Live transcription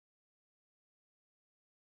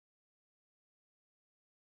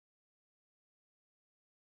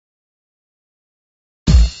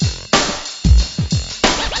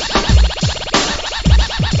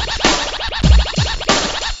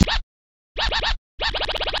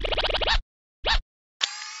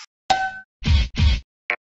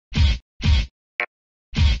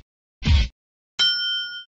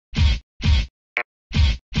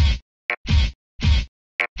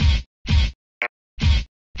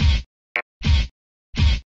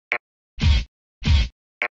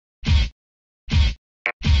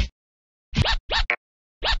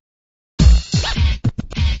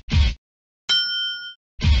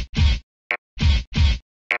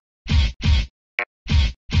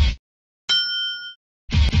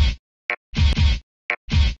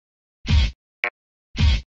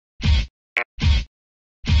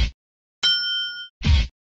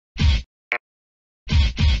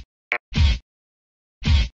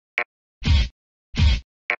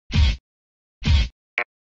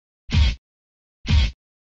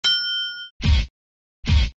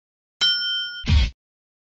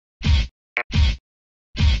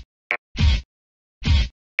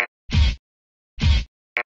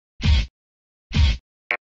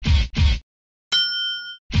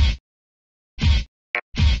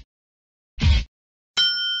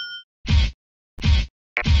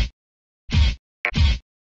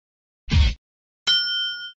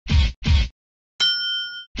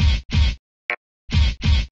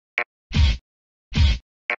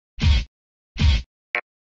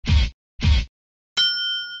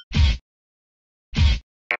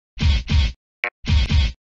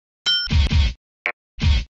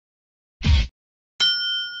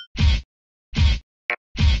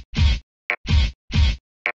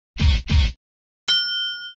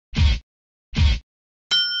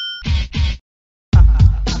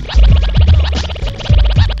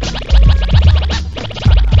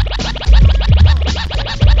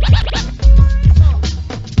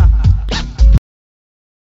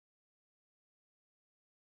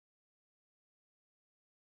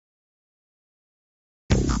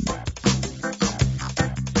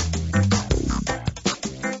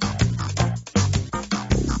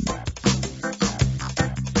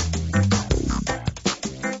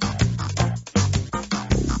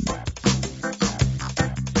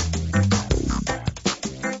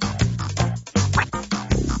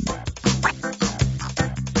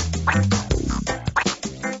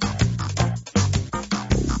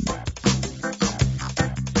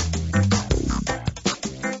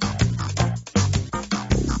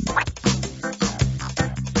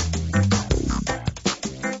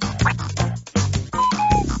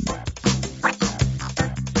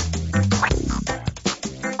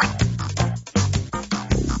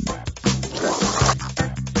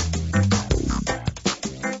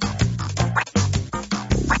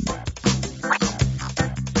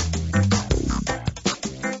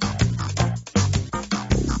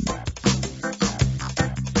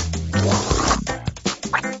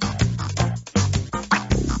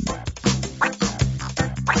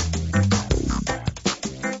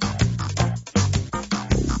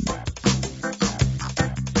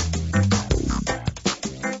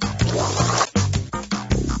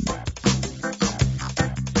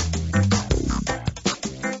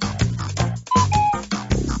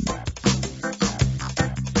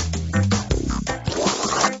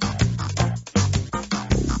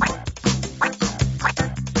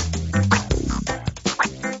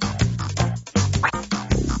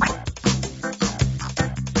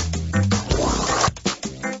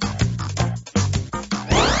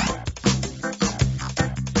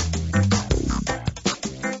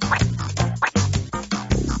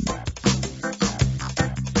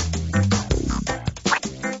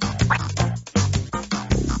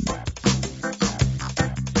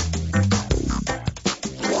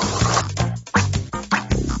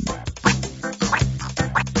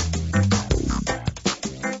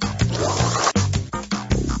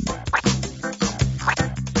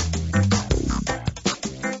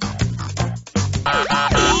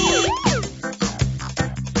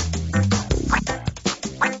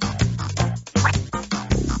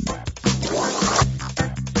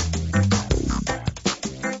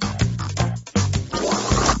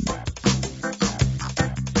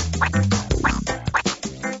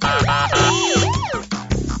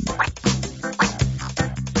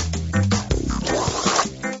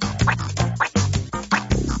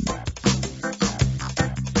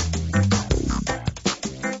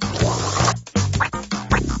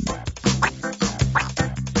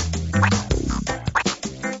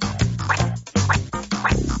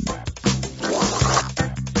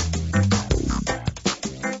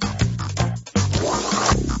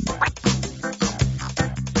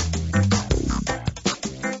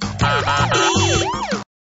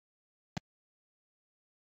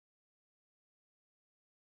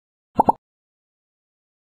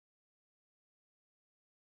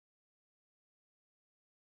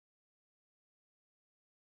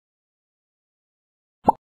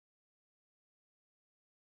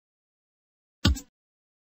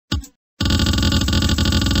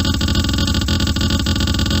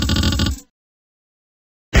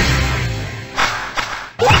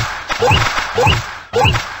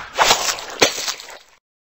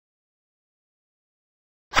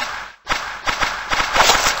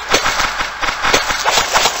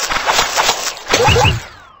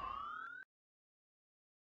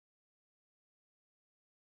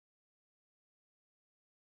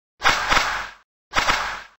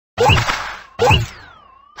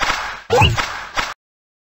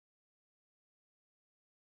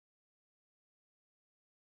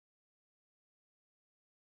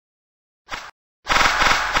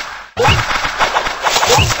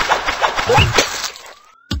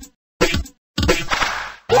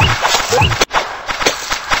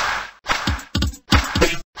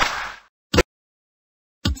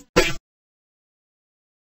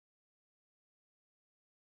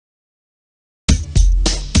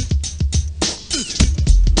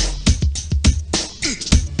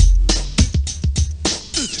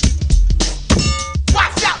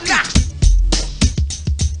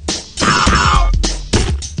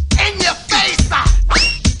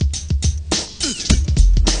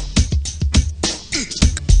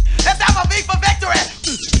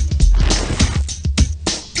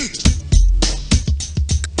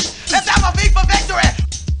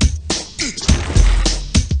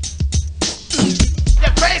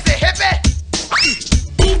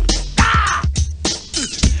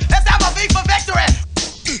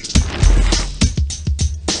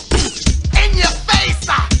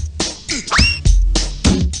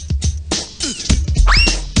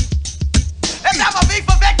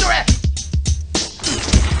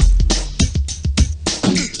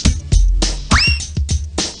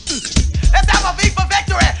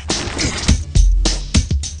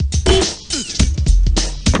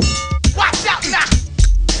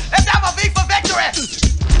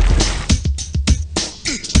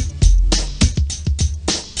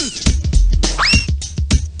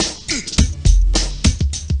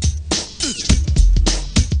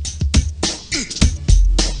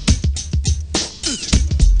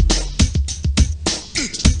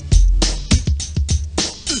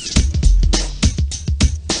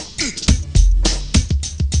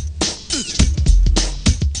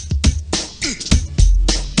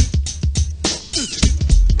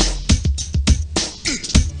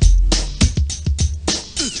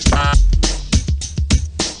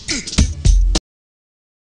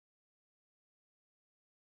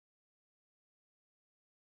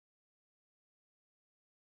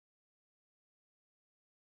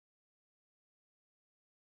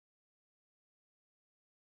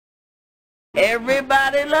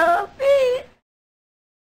Everybody loves me.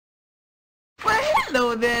 Well,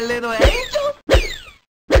 hello there, little angel.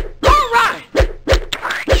 All right.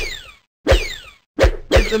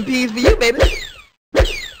 Get some peas for you, baby.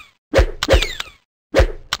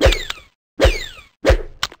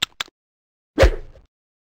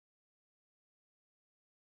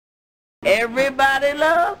 Everybody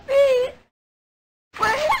loves me.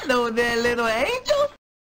 Well, hello there, little angel.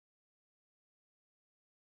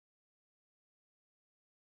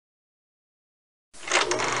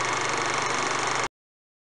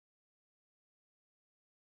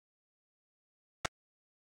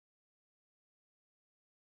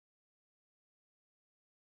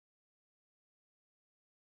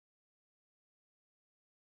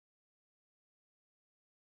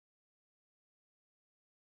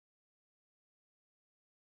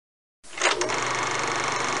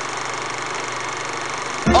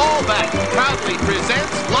 All That proudly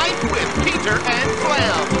presents Life with Peter and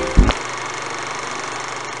Clem.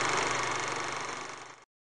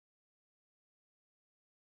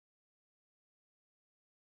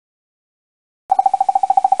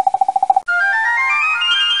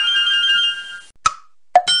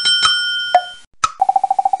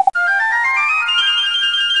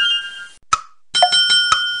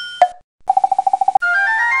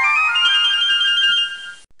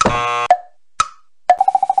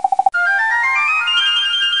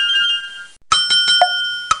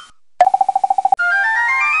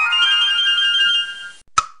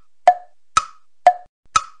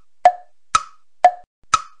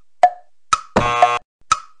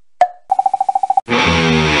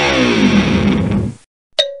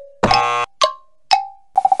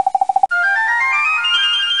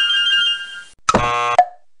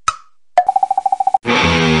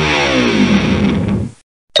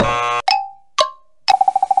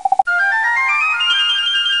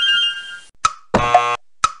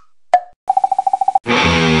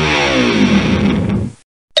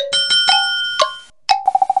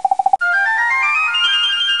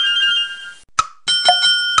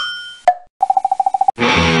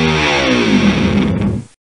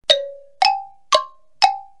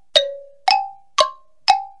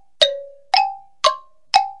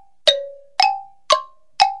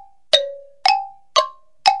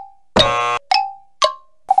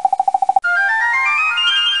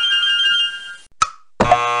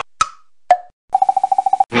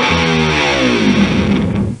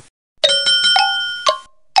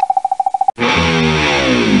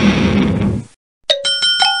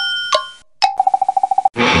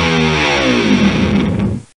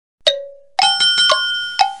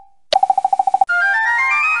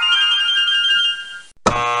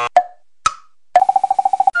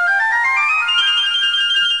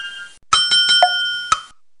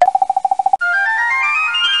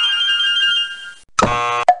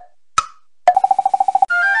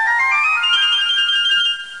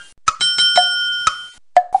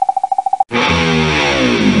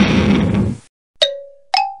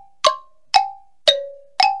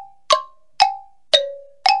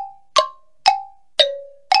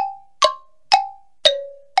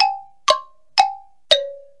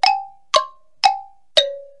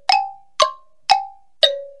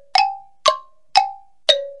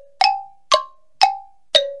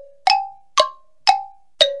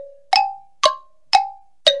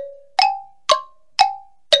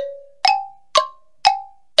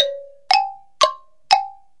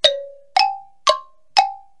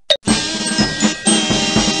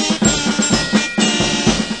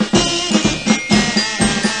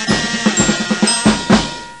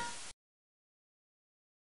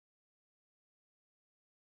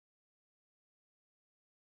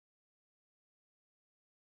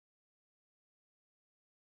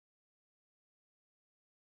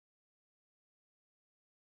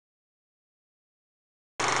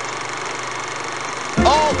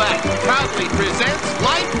 All That proudly presents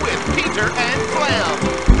Life with Peter and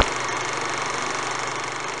Clem.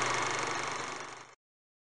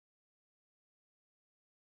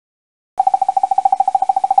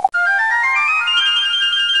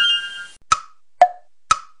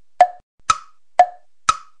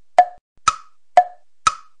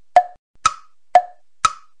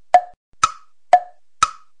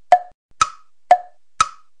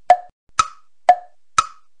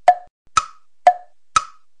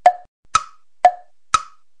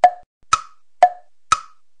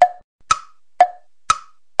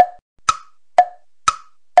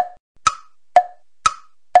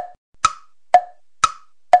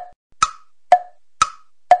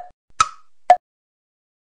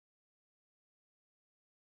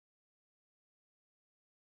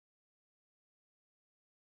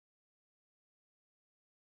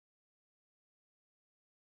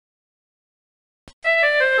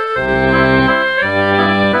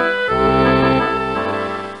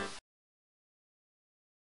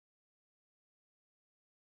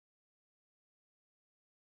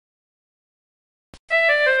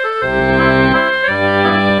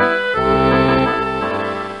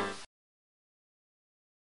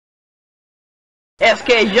 Est-ce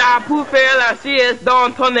que j'ai pu faire la sieste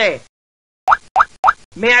dans ton nez?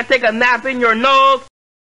 May I take a nap in your nose?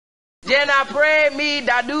 Je n'ai mis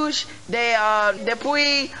la douche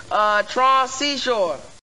depuis Seashore.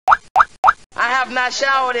 I have not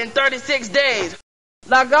showered in 36 days.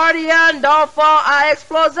 La gardienne d'enfant a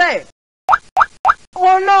explosé.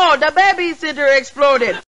 Oh no, the babysitter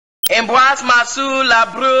exploded. Embrasse-moi sous la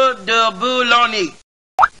brûle de Boulogne.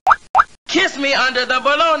 Kiss me under the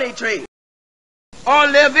bologna tree.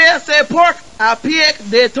 Enlever ses porcs à pied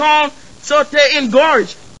de thon sauté in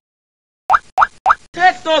gorge.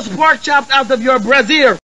 Take those pork chops out of your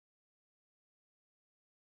brassiere.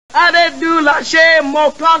 Arrête de lâcher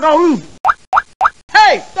mon kangaroo.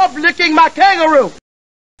 Hey, stop licking my kangaroo.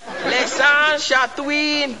 Les singes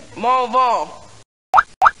chatouillent mon ventre.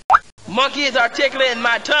 Monkeys are tickling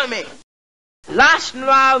my tummy.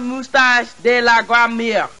 Lâche-moi moustache de la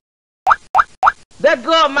grand-mère. Let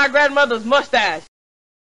go of my grandmother's mustache.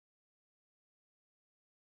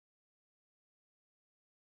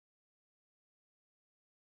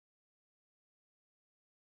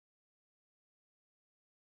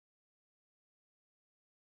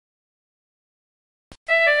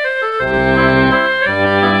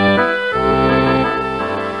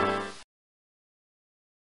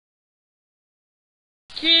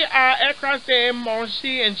 Qui a écrasé mon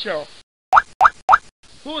chien show?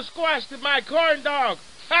 Who squashed my corn dog?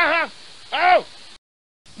 Ha ha! Oh!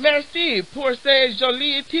 Merci pour ces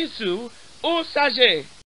jolis tissus usagés.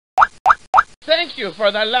 Thank you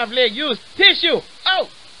for the lovely used tissue. Oh!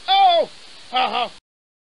 Oh! Ha ha!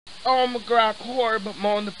 On gras corb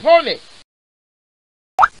mon pony.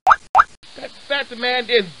 That fat man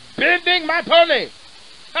is bending my pony.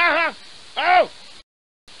 Ha ha! Oh!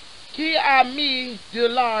 Qui a mis de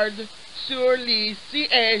lard sur les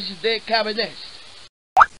sièges des cabinets?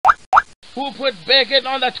 Who put bacon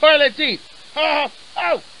on the toilet seat? Oh,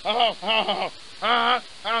 oh, oh, oh, oh,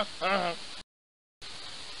 oh.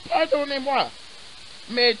 Pardonnez-moi,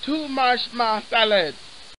 mais too much my salad.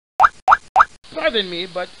 Pardon me,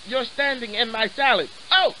 but you're standing in my salad.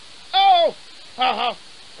 Oh, oh, oh,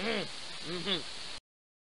 oh.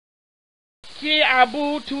 Qui a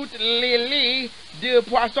bu toutes les lits de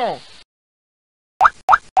poisson?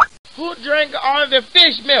 Who drank all the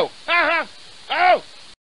fish milk? Ha ha! Oh!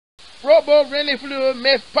 Robo reniflew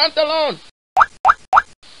mes pantalons.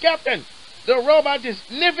 Captain, the robot is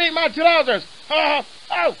sniffing my trousers. Ha ha!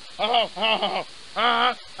 Oh! Oh! Oh!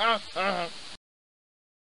 Ha ha! Ha!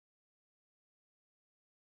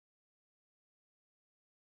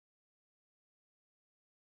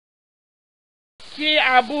 Qui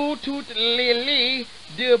a bu toutes les lits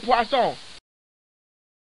de poisson?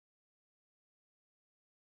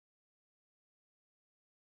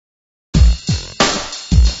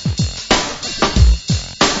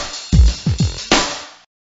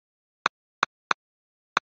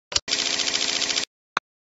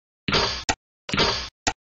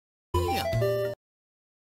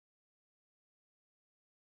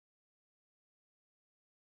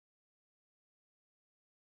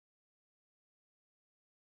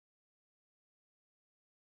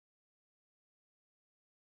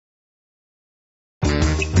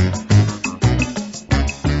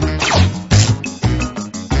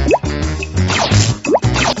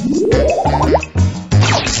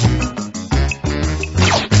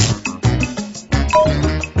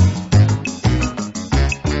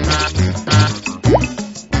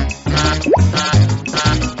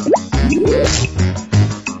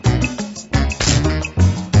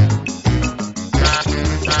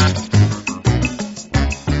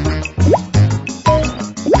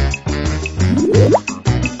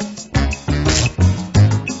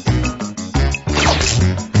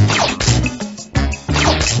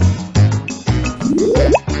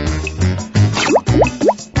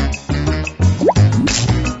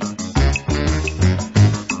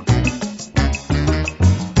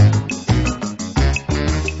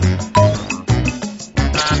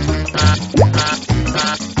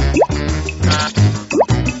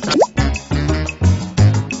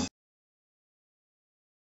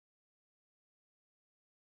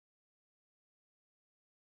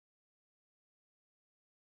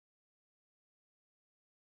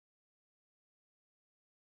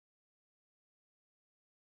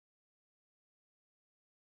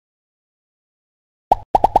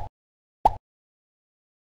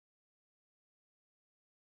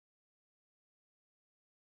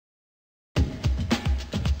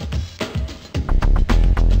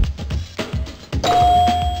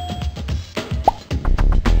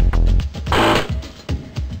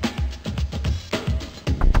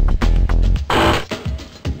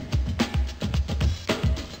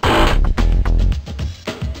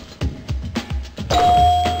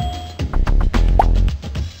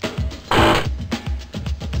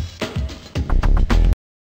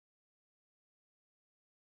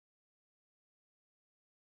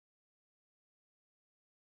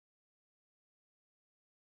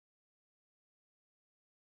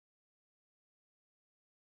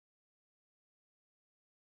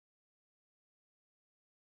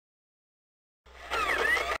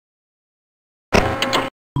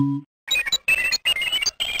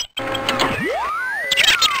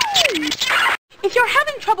 If you're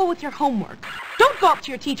having trouble with your homework, don't go up to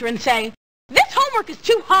your teacher and say, "This homework is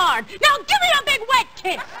too hard. Now give me a big wet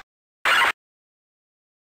kiss."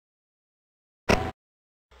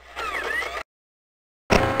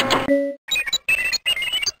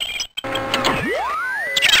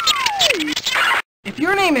 If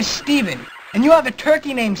your name is Steven, and you have a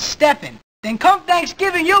turkey named Stephen, then come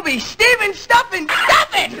Thanksgiving you'll be Steven Stuffin'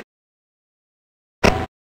 Stuffin'!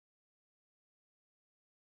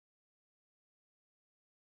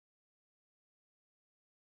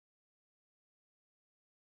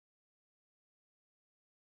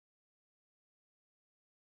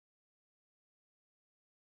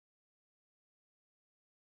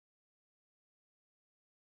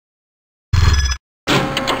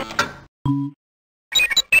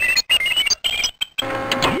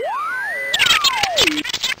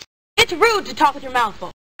 It's rude to talk with your mouth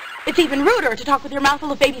full. It's even ruder to talk with your mouth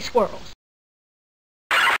full of baby squirrels.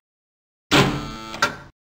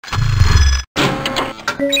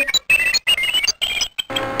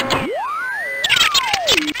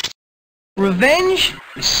 Revenge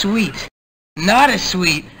is sweet. Not as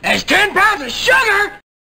sweet as 10 pounds of sugar!